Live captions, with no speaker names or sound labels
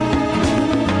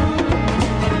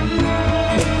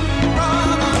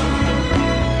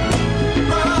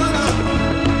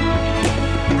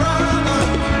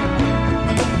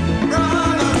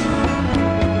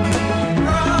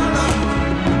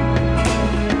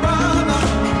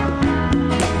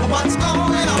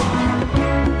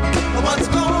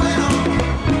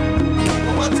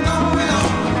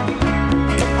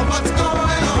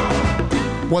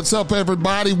What's up,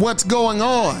 everybody? What's going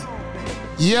on?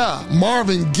 Yeah,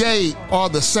 Marvin Gaye are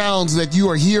the sounds that you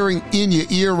are hearing in your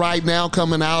ear right now,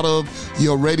 coming out of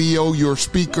your radio, your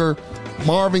speaker.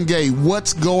 Marvin Gaye,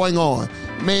 what's going on?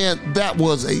 Man, that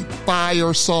was a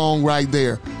fire song right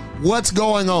there. What's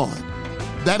going on?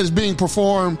 That is being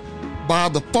performed by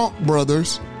the Funk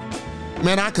Brothers.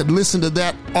 Man, I could listen to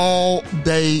that all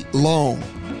day long.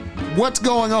 What's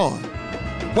going on?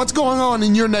 What's going on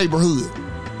in your neighborhood?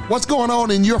 What's going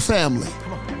on in your family?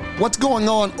 What's going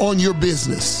on your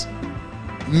business?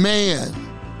 Man,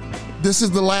 this is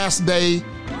the last day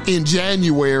in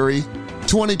January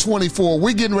 2024.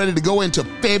 We're getting ready to go into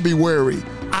February.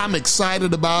 I'm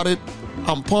excited about it.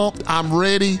 I'm pumped. I'm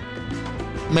ready.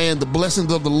 Man, the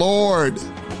blessings of the Lord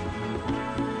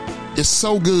is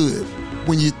so good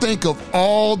when you think of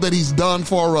all that he's done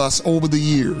for us over the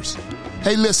years.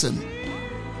 Hey, listen,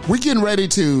 we're getting ready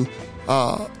to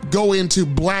go into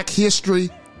Black history.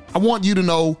 I want you to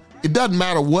know it doesn't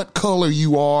matter what color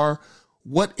you are,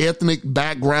 what ethnic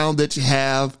background that you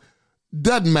have,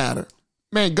 doesn't matter.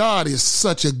 Man, God is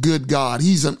such a good God.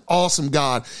 He's an awesome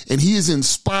God, and he has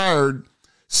inspired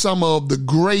some of the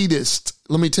greatest,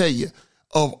 let me tell you,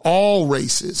 of all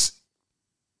races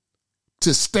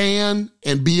to stand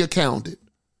and be accounted.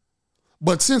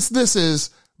 But since this is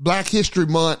Black History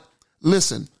Month,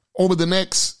 listen,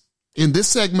 in this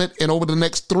segment and over the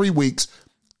next 3 weeks,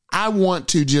 I want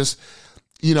to just,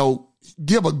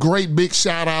 give a great big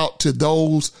shout out to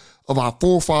those of our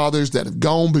forefathers that have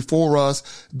gone before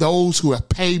us, those who have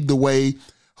paved the way,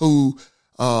 who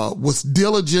was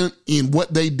diligent in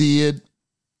what they did,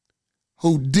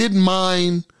 who didn't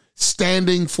mind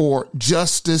standing for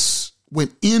justice when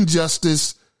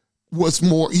injustice was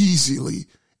more easily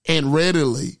and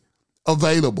readily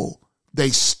available. They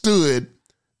stood.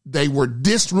 They were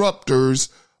disruptors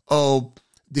of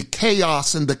the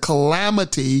chaos and the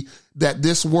calamity that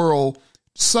this world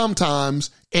sometimes,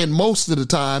 and most of the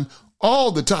time,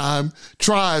 all the time,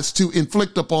 tries to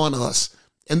inflict upon us.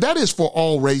 And that is for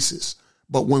all races.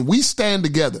 But when we stand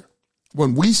together,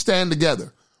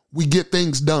 we get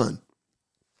things done.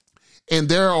 And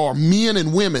there are men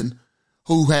and women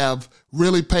who have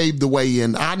really paved the way.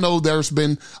 And I know there's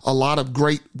been a lot of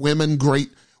great women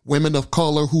of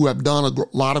color who have done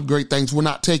a lot of great things. We're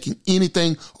not taking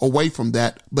anything away from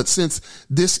that. But since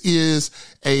this is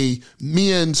a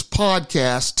men's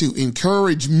podcast to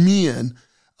encourage men,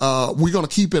 we're going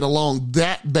to keep it along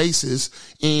that basis.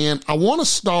 And I want to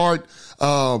start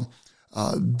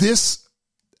this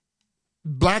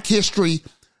Black History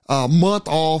Month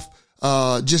off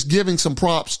just giving some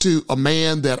props to a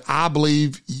man that I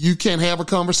believe you can have a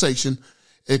conversation.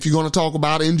 If you're going to talk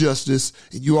about injustice,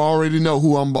 you already know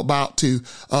who I'm about to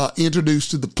introduce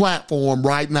to the platform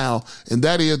right now, and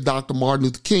that is Dr. Martin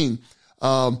Luther King.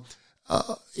 And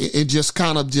just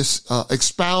kind of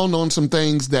expound on some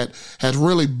things that has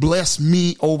really blessed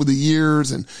me over the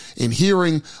years, and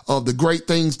hearing of the great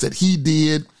things that he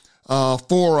did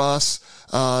for us,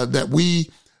 that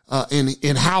we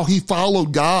and how he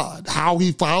followed God, how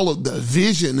he followed the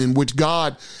vision in which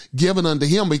God given unto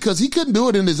him, because he couldn't do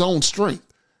it in his own strength.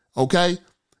 Okay.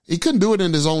 He couldn't do it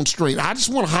in his own strength. I just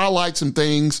want to highlight some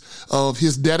things of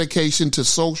his dedication to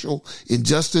social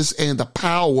injustice and the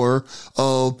power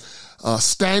of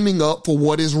standing up for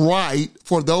what is right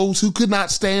for those who could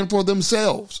not stand for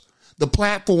themselves. The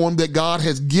platform that God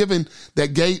has given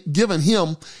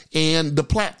him, and the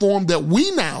platform that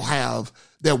we now have,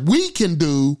 that we can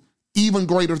do even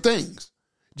greater things.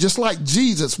 Just like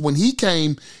Jesus, when he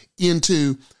came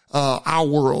into our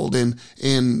world and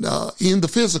in the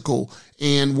physical,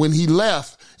 and when he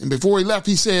left, and before he left,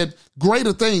 he said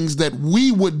greater things that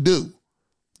we would do.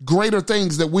 Greater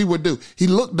things that we would do. He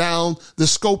looked down the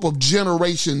scope of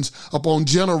generations upon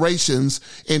generations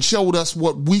and showed us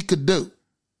what we could do.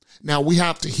 Now we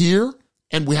have to hear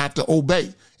and we have to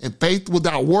obey. And faith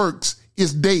without works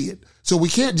is dead. So we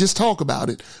can't just talk about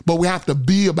it, but we have to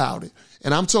be about it.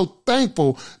 And I'm so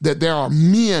thankful that there are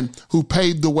men who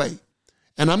paved the way.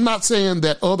 And I'm not saying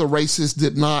that other races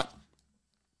did not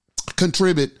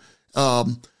contribute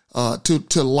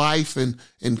to life and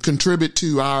contribute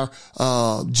to our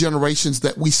generations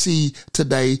that we see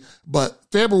today. But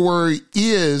February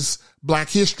is Black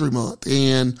History Month.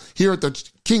 And here at the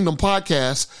Kingdom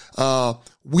Podcast,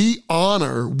 we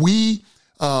honor, we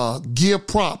give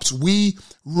props, we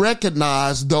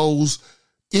recognize those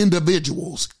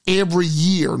individuals every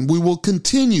year, and we will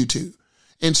continue to.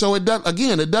 And so it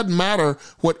doesn't matter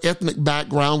what ethnic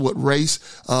background, what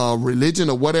race, religion,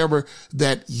 or whatever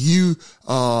that you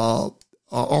are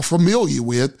familiar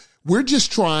with. We're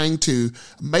just trying to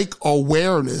make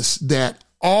awareness that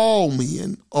all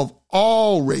men of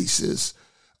all races,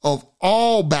 of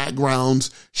all backgrounds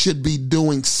should be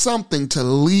doing something to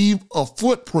leave a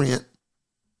footprint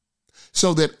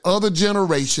so that other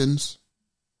generations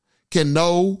can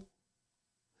know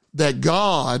that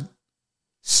God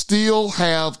still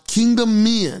have kingdom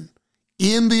men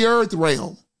in the earth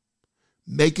realm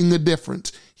making a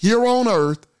difference here on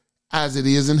earth as it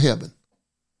is in heaven.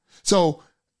 So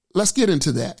let's get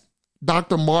into that.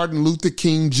 Dr. Martin Luther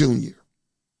King Jr.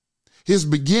 His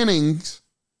beginnings,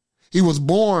 he was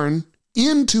born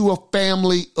into a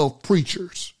family of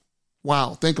preachers.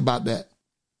 Wow, think about that.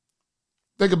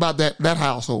 Think about that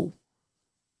household.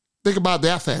 Think about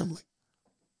that family.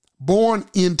 Born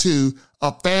into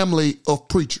a family of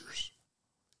preachers.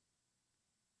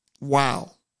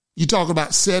 Wow. You talk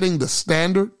about setting the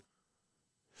standard.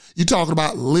 You're talking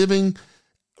about living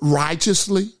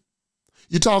righteously.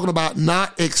 You're talking about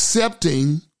not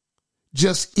accepting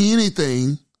just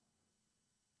anything,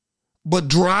 but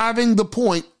driving the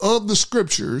point of the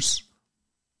scriptures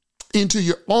into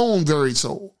your own very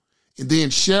soul, and then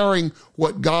sharing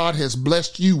what God has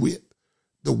blessed you with,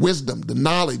 the wisdom, the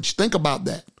knowledge. Think about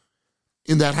that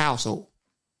in that household.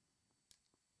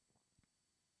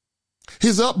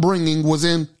 His upbringing was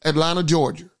in Atlanta,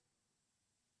 Georgia.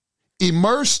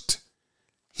 Immersed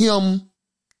him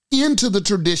into the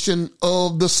tradition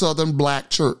of the Southern Black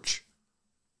church.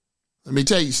 Let me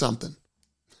tell you something.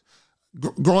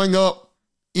 Growing up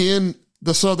in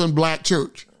the Southern Black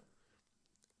church,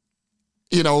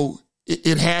 it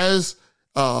has,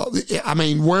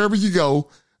 wherever you go,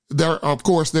 of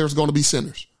course, there's going to be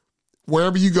sinners.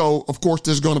 Wherever you go, of course,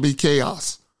 there's going to be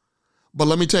chaos. But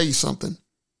let me tell you something.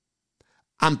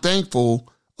 I'm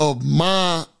thankful of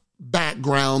my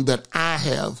background that I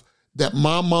have, that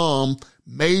my mom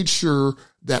made sure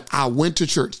that I went to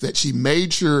church, that she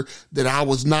made sure that I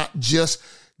was not just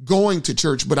going to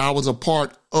church, but I was a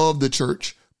part of the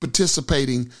church,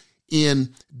 participating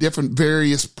in different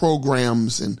various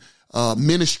programs and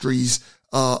ministries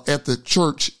at the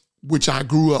church which I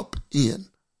grew up in,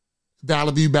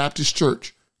 Valley View Baptist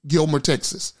Church, Gilmer,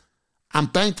 Texas. I'm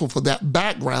thankful for that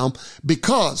background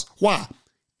because, why?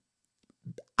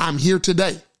 I'm here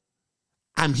today.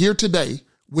 I'm here today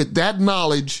with that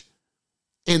knowledge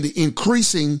and the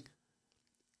increasing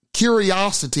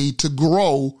curiosity to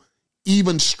grow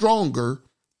even stronger,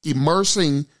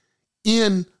 immersing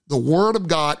in the Word of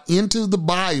God, into the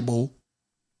Bible,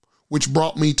 which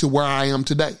brought me to where I am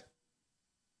today.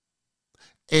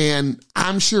 And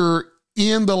I'm sure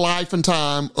in the life and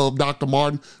time of Dr.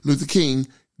 Martin Luther King,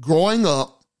 growing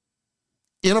up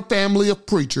in a family of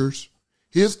preachers,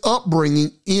 his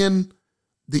upbringing in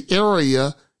the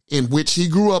area in which he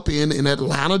grew up in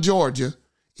Atlanta, Georgia,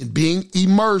 and being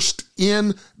immersed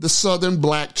in the Southern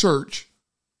Black church,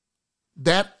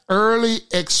 that early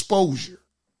exposure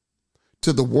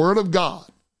to the Word of God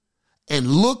and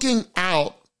looking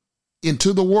out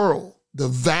into the world, the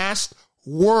vast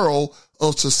world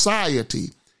of society,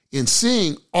 and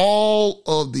seeing all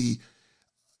of the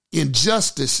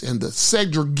injustice and the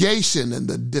segregation and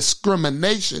the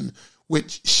discrimination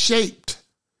which shaped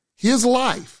his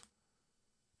life,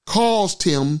 caused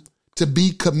him to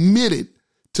be committed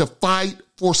to fight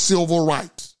for civil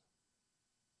rights,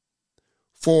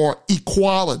 for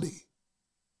equality.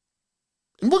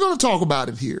 And we're going to talk about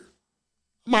it here.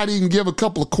 I might even give a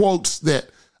couple of quotes that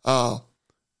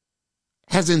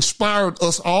has inspired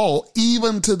us all,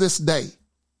 even to this day.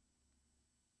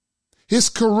 His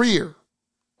career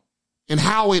and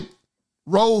how it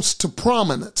rose to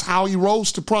prominence, how he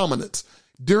rose to prominence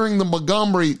during the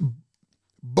Montgomery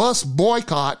bus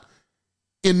boycott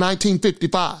in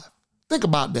 1955. Think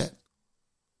about that.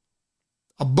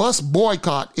 A bus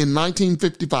boycott in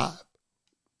 1955.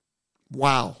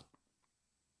 Wow.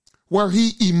 Where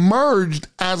he emerged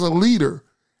as a leader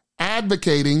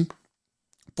advocating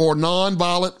for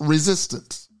nonviolent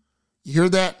resistance. You hear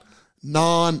that?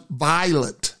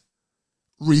 Nonviolent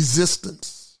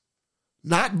resistance.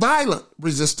 Not violent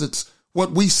resistance,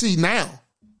 what we see now,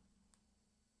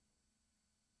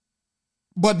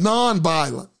 but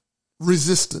nonviolent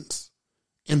resistance.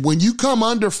 And when you come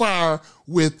under fire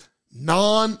with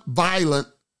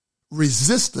nonviolent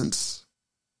resistance,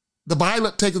 the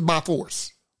violent taketh by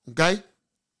force. Okay?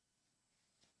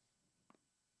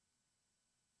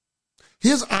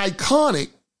 His iconic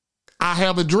I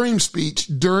Have a Dream speech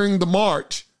during the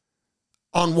March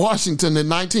on Washington in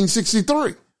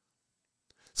 1963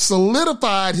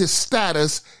 solidified his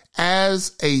status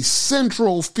as a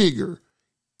central figure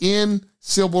in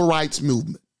civil rights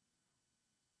movement.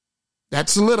 That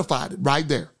solidified it right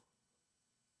there.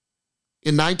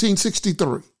 In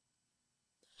 1963.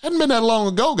 Hadn't been that long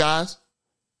ago, guys.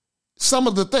 some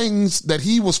of the things that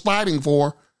he was fighting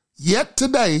for, yet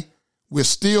today we're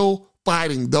still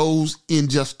fighting those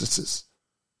injustices.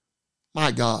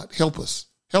 My God, help us.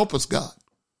 Help us, God.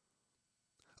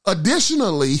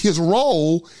 Additionally, his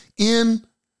role in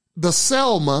the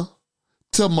Selma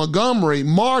to Montgomery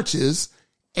marches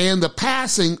and the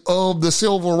passing of the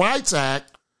Civil Rights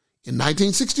Act in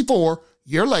 1964, a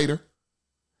year later,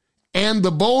 and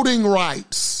the voting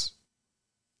rights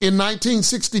in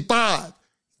 1965,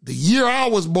 the year I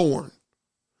was born,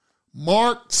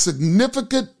 marked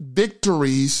significant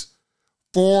victories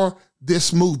for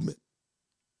this movement.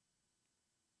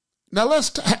 Now let's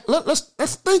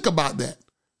think about that.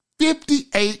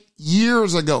 58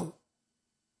 years ago,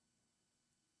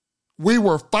 we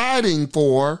were fighting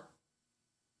for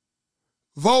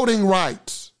voting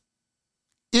rights,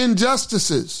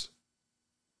 injustices.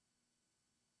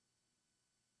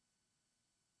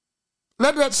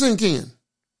 Let that sink in.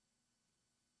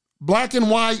 Black and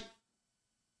white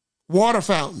water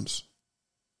fountains.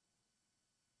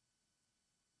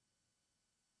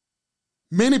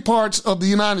 Many parts of the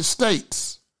United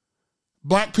States,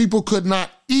 black people could not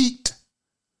eat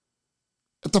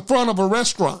at the front of a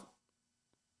restaurant.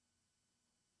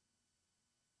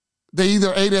 They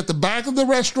either ate at the back of the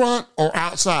restaurant or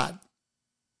outside.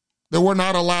 They were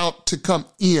not allowed to come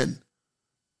in.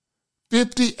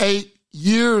 58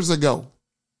 years ago.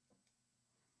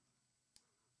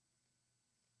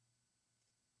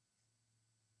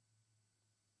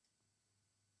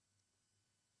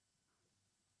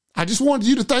 I just wanted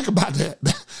you to think about that.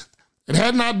 It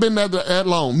had not been that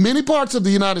long. Many parts of the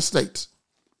United States.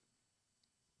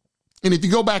 And if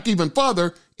you go back even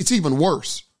further, it's even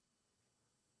worse.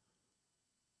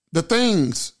 The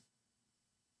things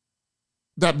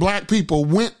that black people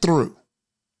went through.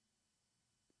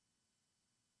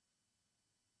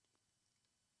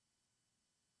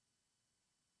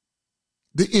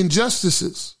 The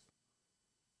injustices.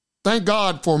 Thank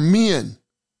God for men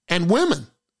and women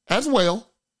as well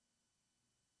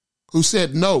who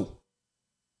said, no,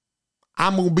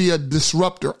 I'm going to be a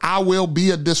disruptor. I will be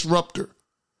a disruptor.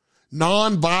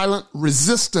 Nonviolent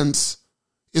resistance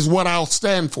is what I'll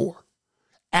stand for.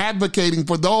 Advocating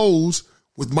for those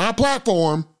with my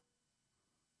platform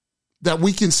that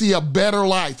we can see a better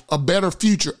life, a better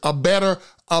future, a better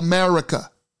America.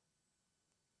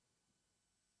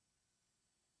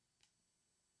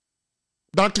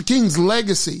 Dr. King's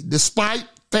legacy, despite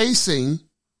facing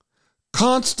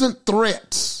constant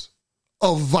threats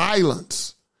of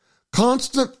violence,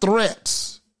 constant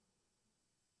threats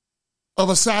of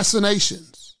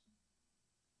assassinations.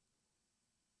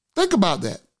 Think about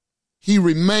that. He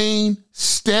remained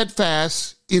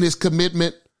steadfast in his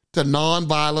commitment to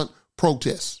nonviolent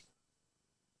protests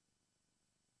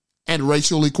and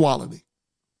racial equality.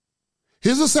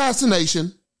 His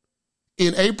assassination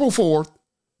in April 4th,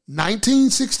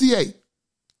 1968,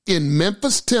 in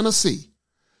Memphis, Tennessee,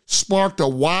 sparked a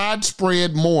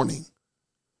widespread mourning,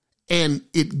 and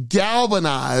it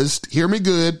galvanized, hear me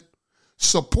good,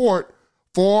 support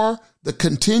for the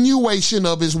continuation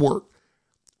of his work.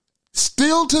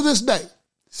 Still to this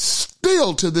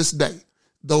day,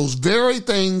 those very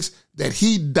things that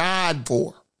he died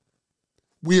for,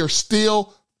 we are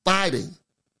still fighting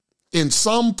in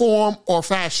some form or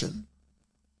fashion.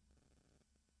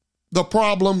 The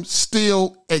problem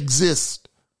still exists.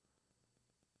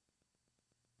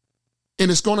 And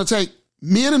it's going to take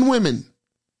men and women,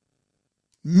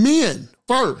 men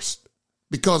first,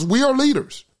 because we are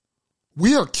leaders.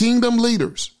 We are kingdom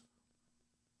leaders,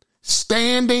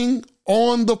 standing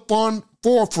on the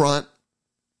forefront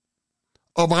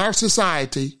of our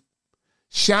society,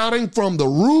 shouting from the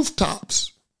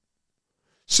rooftops,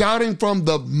 shouting from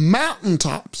the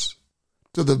mountaintops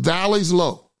to the valleys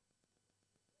low,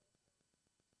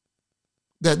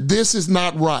 that this is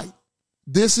not right.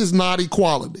 This is not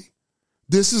equality.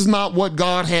 This is not what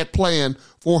God had planned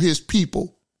for his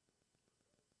people.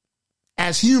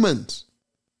 As humans,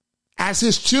 as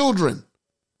his children,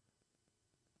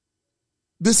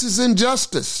 this is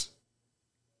injustice.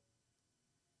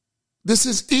 This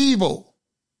is evil.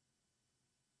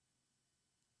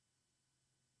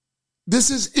 This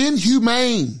is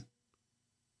inhumane.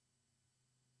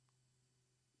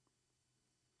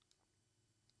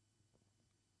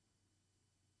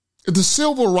 The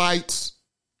Civil Rights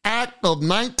Act of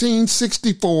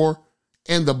 1964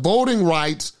 and the Voting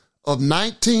Rights of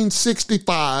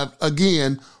 1965,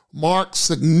 again, marked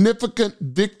significant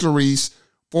victories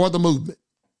for the movement.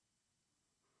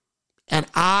 And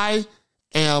I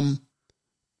am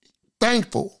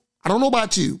thankful. I don't know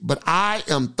about you, but I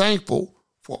am thankful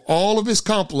for all of his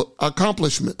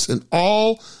accomplishments and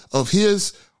all of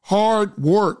his hard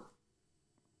work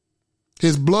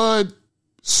his blood,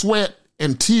 sweat,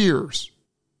 and tears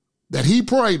that he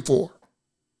prayed for,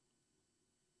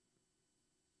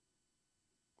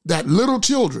 that little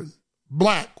children,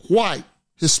 black, white,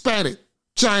 Hispanic,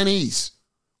 Chinese,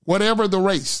 whatever the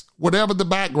race, whatever the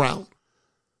background,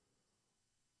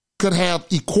 could have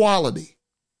equality.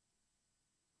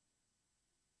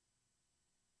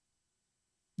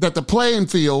 That the playing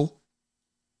field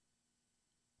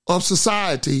of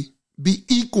society be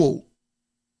equal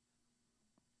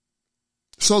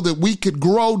so that we could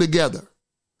grow together,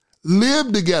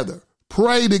 live together,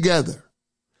 pray together,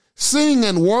 sing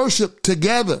and worship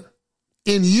together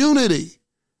in unity,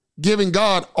 giving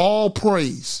God all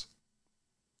praise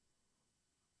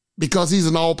because he's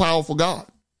an all-powerful God.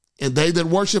 And they that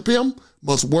worship him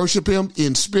must worship him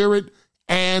in spirit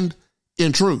and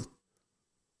in truth.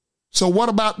 So what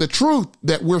about the truth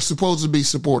that we're supposed to be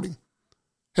supporting?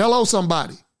 Hello,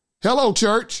 somebody. Hello,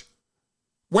 church.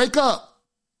 Wake up,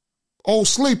 old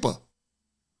sleeper.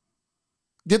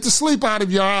 Get the sleep out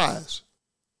of your eyes.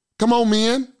 Come on,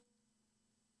 men.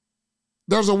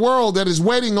 There's a world that is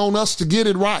waiting on us to get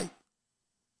it right.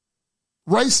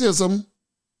 Racism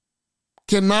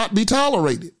cannot be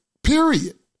tolerated,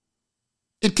 period.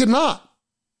 It cannot.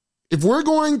 If we're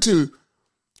going to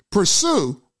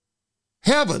pursue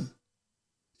heaven,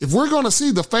 if we're going to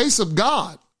see the face of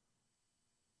God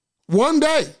one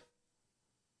day,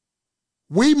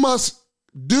 we must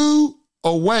do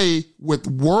away with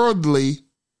worldly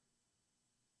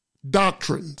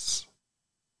doctrines,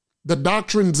 the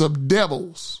doctrines of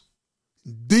devils,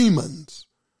 demons.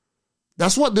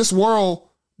 That's what this world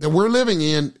that we're living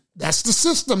in, that's the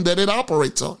system that it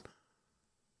operates on.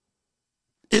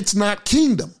 It's not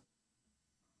kingdom.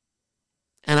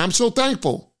 And I'm so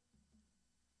thankful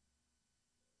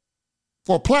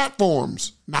for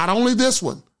platforms, not only this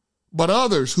one, but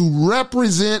others who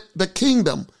represent the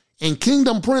kingdom and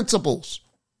kingdom principles,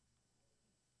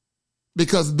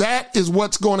 because that is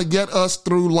what's going to get us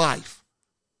through life.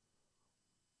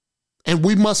 And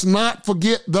we must not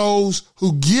forget those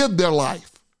who give their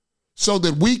life so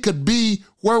that we could be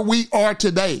where we are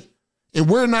today. And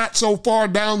we're not so far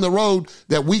down the road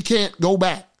that we can't go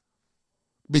back.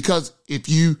 Because if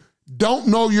you don't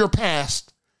know your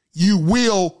past, you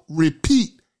will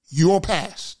repeat your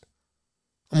past.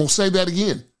 I'm going to say that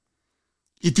again.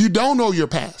 If you don't know your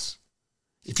past,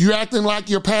 if you're acting like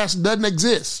your past doesn't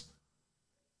exist,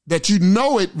 that you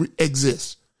know it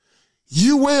exists,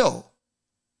 you will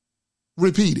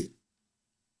repeat it.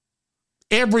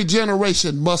 Every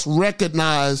generation must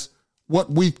recognize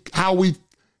how we've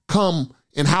come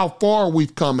and how far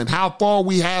we've come and how far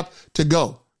we have to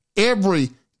go. Every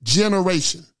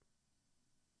generation.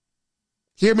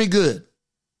 Hear me good.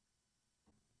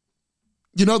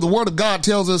 You know, the word of God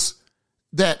tells us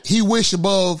that he wished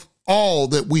above all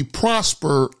that we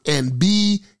prosper and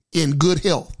be in good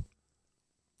health.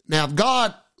 Now, if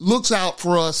God looks out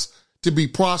for us to be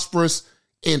prosperous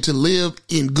and to live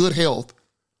in good health,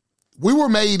 we were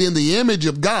made in the image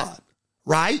of God,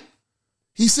 right?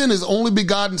 He sent his only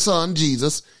begotten son,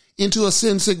 Jesus, into a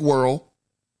sin-sick world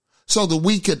so that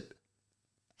we could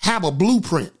have a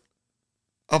blueprint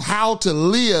of how to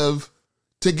live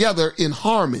together in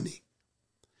harmony,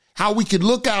 how we could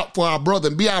look out for our brother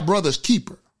and be our brother's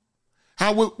keeper,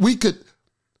 how we could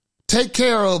take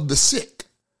care of the sick,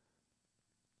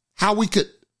 how we could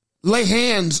lay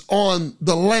hands on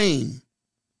the lame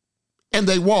and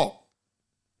they walk,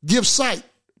 give sight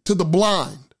to the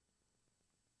blind.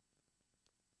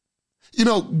 You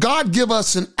know, God give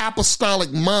us an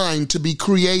apostolic mind to be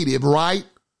creative, right?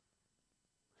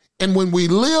 And when we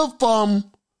live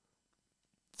from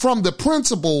the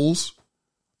principles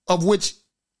of which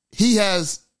he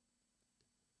has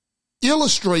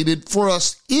illustrated for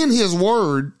us in his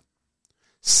word,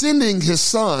 sending his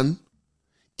son,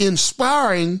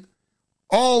 inspiring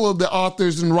all of the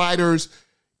authors and writers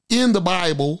in the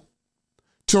Bible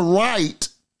to write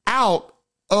out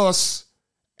us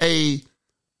a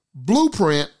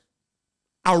blueprint,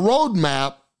 a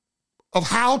roadmap of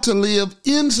how to live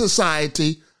in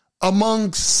society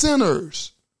among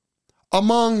sinners,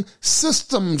 among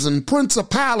systems and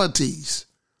principalities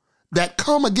that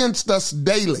come against us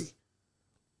daily.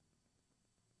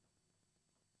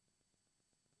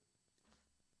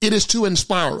 It is to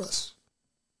inspire us,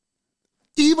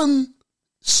 even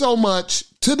so much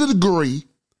to the degree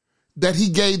that he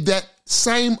gave that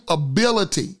same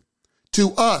ability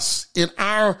to us in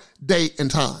our day and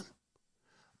time.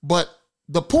 But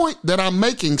the point that I'm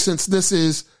making, since this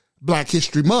is Black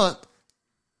History Month,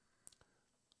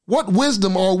 what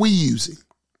wisdom are we using?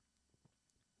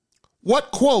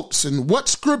 What quotes and what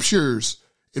scriptures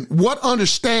And what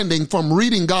understanding from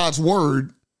reading God's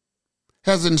word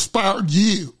has inspired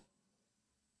you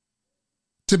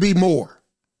to be more,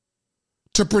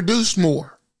 to produce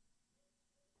more?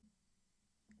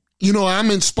 You know,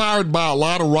 I'm inspired by a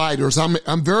lot of writers.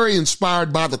 I'm very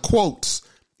inspired by the quotes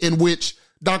in which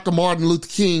Dr. Martin Luther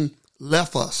King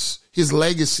left us, his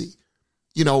legacy,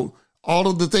 you know, all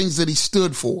of the things that he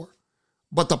stood for,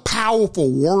 but the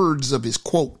powerful words of his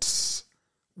quotes.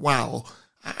 Wow.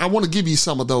 I want to give you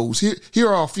some of those. Here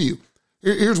are a few.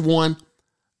 Here's one.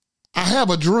 I have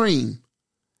a dream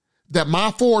that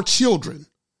my 4 children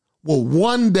will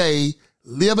one day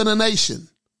live in a nation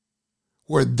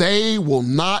where they will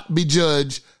not be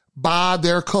judged by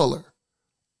their color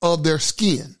of their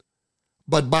skin,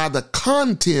 but by the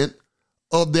content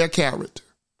of their character.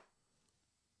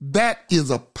 That is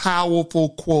a powerful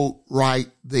quote right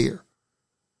there.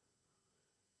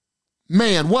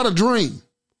 Man, what a dream.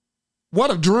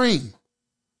 What a dream.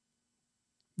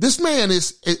 This man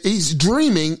he's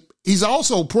dreaming. He's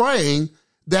also praying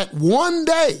that one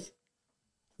day,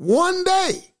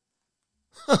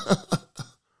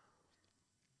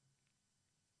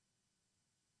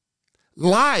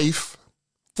 life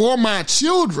for my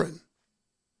children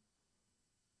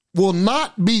will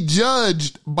not be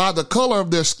judged by the color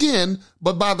of their skin,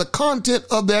 but by the content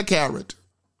of their character.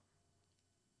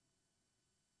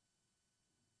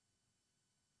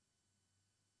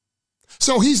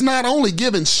 So he's not only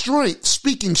giving strength,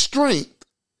 speaking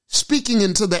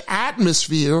into the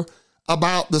atmosphere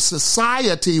about the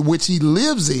society which he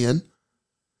lives in,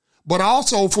 but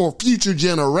also for future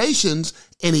generations.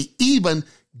 And he even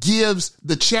gives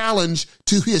the challenge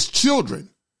to his children.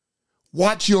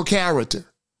 Watch your character.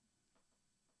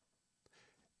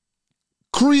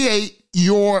 Create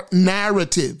your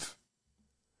narrative.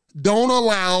 Don't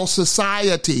allow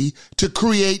society to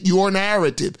create your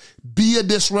narrative. Be a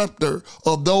disruptor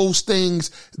of those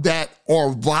things that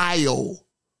are vile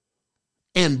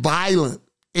and violent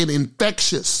and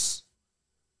infectious.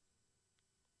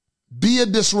 Be a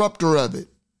disruptor of it.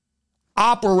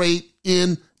 Operate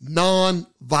in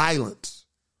non-violence.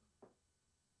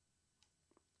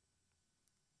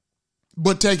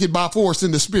 But take it by force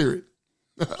in the spirit.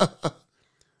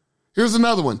 Here's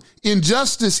another one.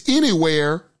 Injustice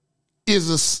anywhere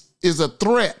is a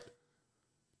threat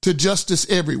to justice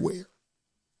everywhere.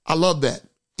 I love that.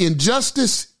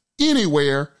 Injustice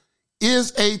anywhere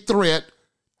is a threat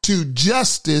to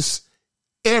justice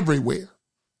everywhere.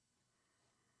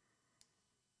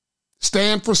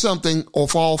 Stand for something or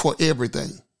fall for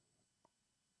everything.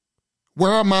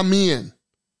 Where are my men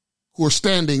who are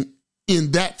standing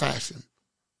in that fashion?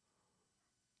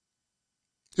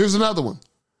 Here's another one.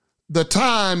 The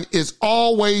time is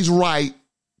always right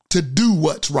to do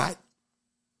what's right.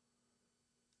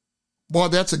 Boy,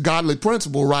 that's a godly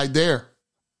principle right there.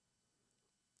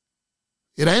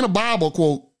 It ain't a Bible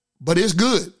quote, but it's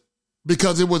good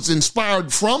because it was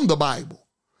inspired from the Bible.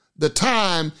 The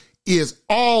time is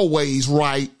always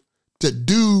right to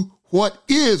do what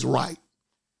is right.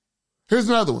 Here's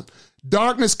another one.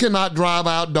 Darkness cannot drive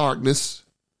out darkness.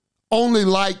 Only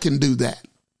light can do that.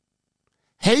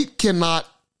 Hate cannot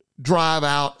drive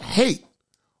out hate.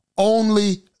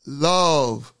 Only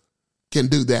love can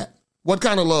do that. What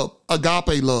kind of love?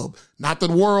 Agape love. Not the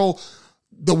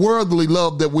worldly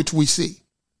love that which we see.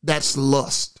 That's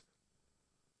lust.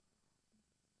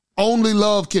 Only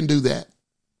love can do that.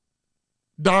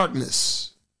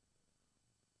 Darkness.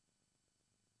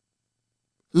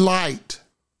 Light.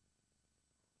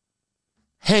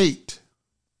 Hate.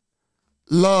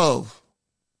 Love.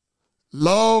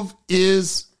 Love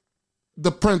is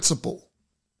the principle.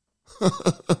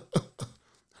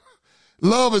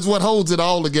 Love is what holds it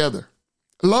all together.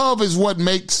 Love is what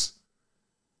makes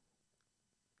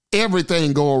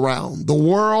everything go around. The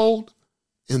world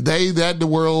and they that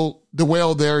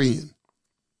dwell therein.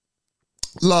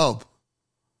 Love.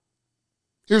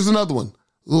 Here's another one.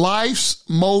 Life's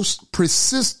most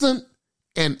persistent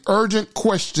and urgent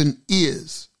question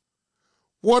is,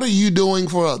 what are you doing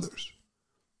for others?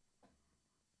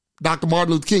 Dr.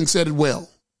 Martin Luther King said it well.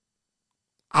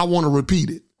 I want to repeat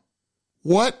it.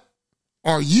 What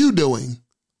are you doing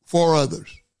for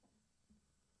others?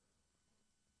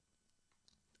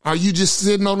 Are you just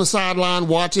sitting on the sideline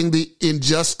watching the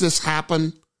injustice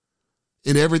happen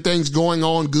and everything's going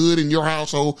on good in your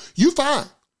household? You fine.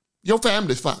 Your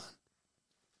family's fine.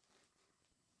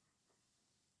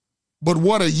 But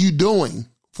what are you doing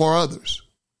for others?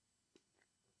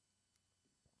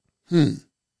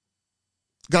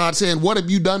 God saying, what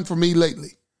have you done for me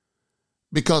lately?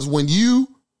 Because when you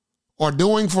are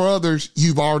doing for others,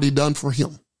 you've already done for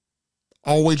him.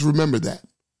 Always remember that.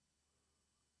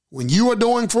 when you are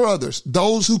doing for others,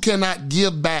 those who cannot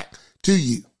give back to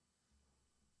you.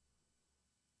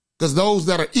 Because those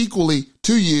that are equally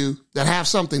to you, that have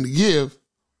something to give,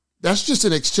 that's just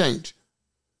an exchange.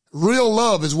 Real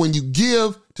love is when you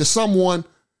give to someone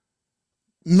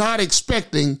not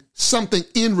expecting something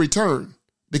in return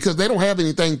because they don't have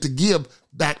anything to give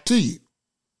back to you.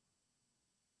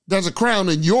 There's a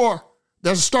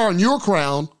star in your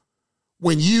crown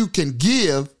when you can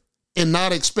give and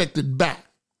not expect it back.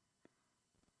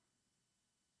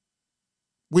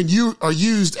 When you are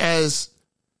used as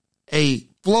a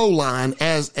flow line,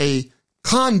 as a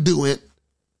conduit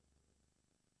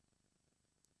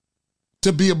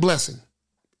to be a blessing.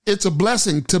 It's a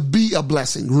blessing to be a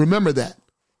blessing. Remember that.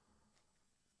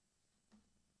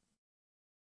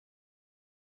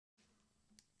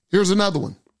 Here's another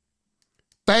one.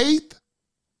 Faith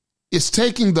is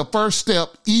taking the first step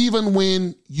even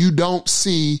when you don't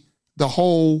see the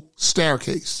whole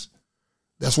staircase.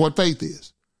 That's what faith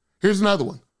is. Here's another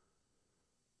one.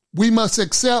 We must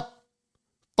accept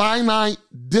finite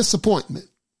disappointment,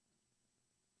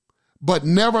 but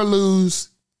never lose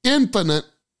infinite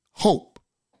hope.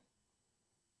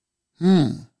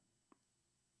 I'm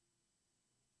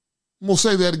going to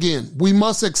say that again. We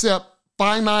must accept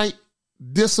finite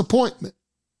disappointment,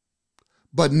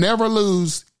 but never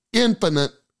lose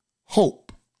infinite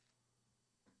hope.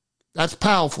 That's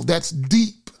powerful. That's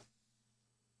deep.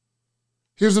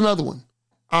 Here's another one.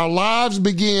 Our lives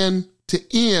begin to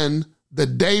end the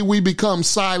day we become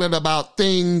silent about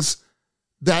things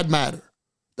that matter.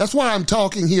 That's why I'm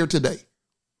talking here today.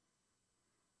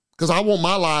 Because I want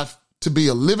my life to be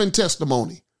a living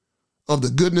testimony of the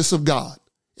goodness of God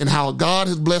and how God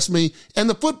has blessed me and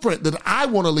the footprint that I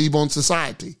want to leave on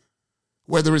society,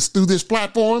 whether it's through this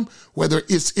platform, whether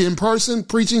it's in person,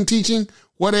 preaching, teaching,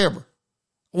 whatever.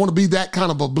 I want to be that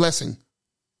kind of a blessing.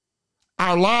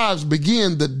 Our lives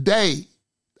begin the day,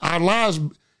 our lives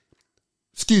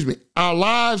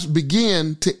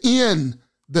begin to end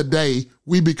the day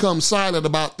we become silent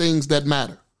about things that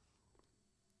matter.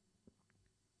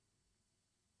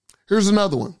 Here's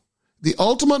another one. The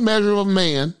ultimate measure of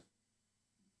man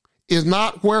is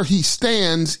not where he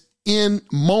stands in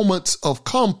moments of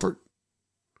comfort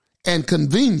and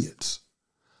convenience,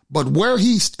 but where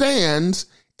he stands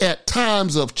at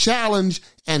times of challenge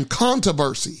and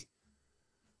controversy.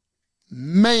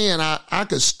 Man, I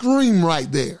could scream right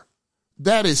there.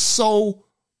 That is so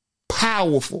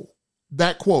powerful,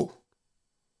 that quote.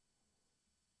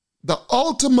 The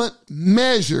ultimate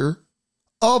measure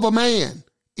of a man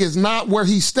is not where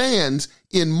he stands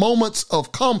in moments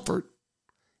of comfort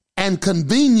and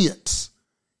convenience.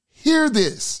 Hear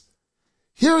this,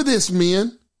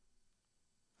 men.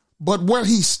 But where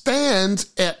he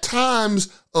stands at times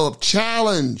of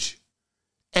challenge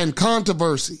and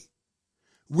controversy.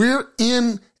 We're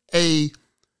in a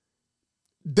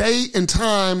day and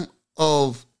time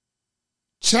of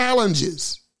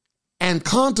challenges and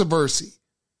controversy.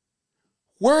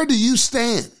 Where do you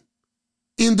stand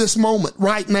in this moment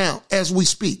right now as we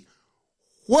speak?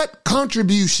 What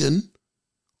contribution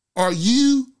are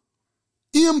you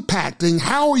impacting?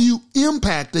 How are you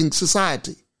impacting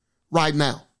society right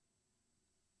now?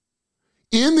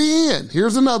 In the end,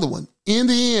 here's another one. In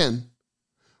the end,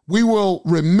 we will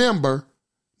remember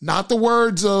not the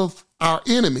words of our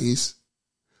enemies,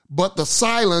 but the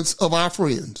silence of our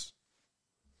friends.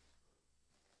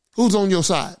 Who's on your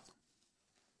side?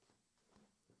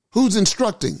 Who's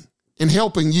instructing and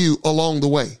helping you along the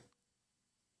way?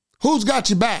 Who's got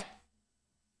your back?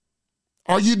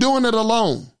 Are you doing it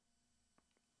alone?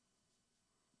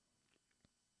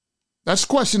 That's the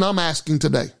question I'm asking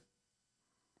today.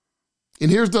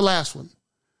 And here's the last one.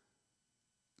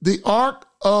 The arc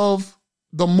of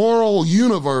the moral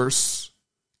universe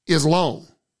is long,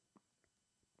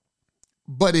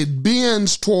 but it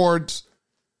bends towards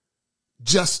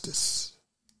justice.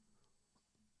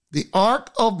 The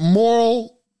arc of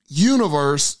moral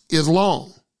universe is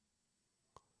long,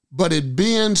 but it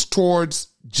bends towards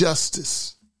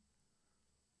justice.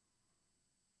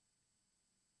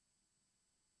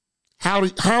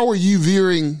 How are you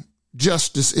viewing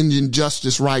justice and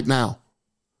injustice right now?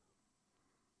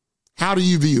 How do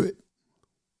you view it?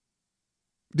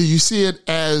 Do you see it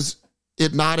as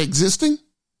it not existing?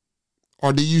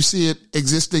 Or do you see it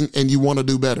existing and you want to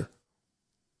do better?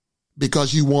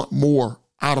 Because you want more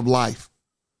out of life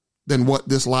than what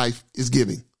this life is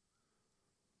giving.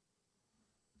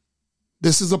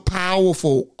 This is a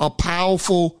powerful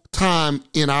time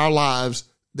in our lives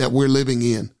that we're living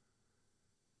in.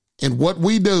 And what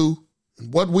we do,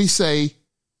 and what we say,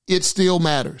 it still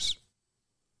matters.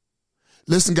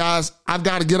 Listen, guys, I've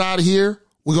got to get out of here.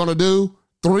 We're going to do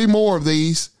 3 more of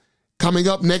these coming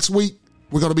up next week.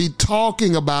 We're going to be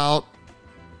talking about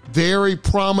very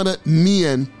prominent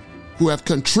men who have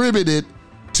contributed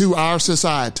to our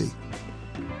society.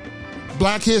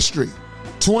 Black History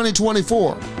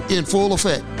 2024 in full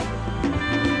effect.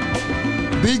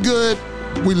 Be good.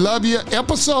 We love you.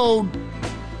 Episode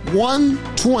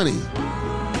 120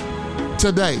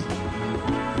 today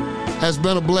has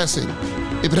been a blessing.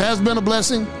 If it has been a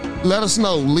blessing, let us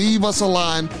know. Leave us a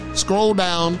line. Scroll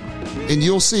down, and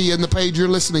you'll see in the page you're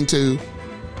listening to,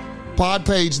 pod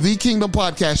page, The Kingdom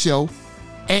Podcast Show,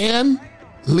 and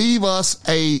leave us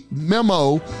a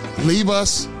memo. Leave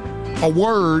us a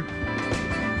word,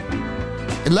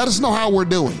 and let us know how we're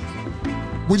doing.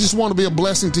 We just want to be a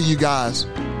blessing to you guys.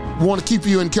 We want to keep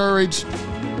you encouraged.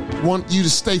 We want you to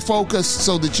stay focused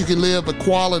so that you can live a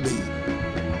quality,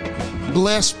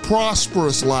 blessed,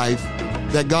 prosperous life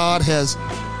that God has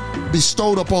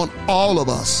bestowed upon all of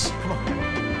us.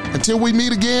 Until we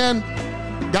meet again,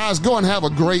 guys, go and have a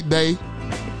great day.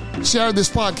 Share this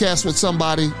podcast with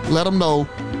somebody. Let them know.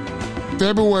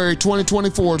 February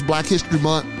 2024 is Black History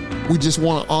Month. We just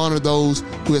want to honor those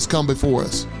who has come before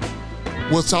us.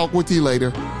 We'll talk with you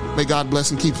later. May God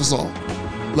bless and keep us all.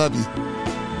 Love you.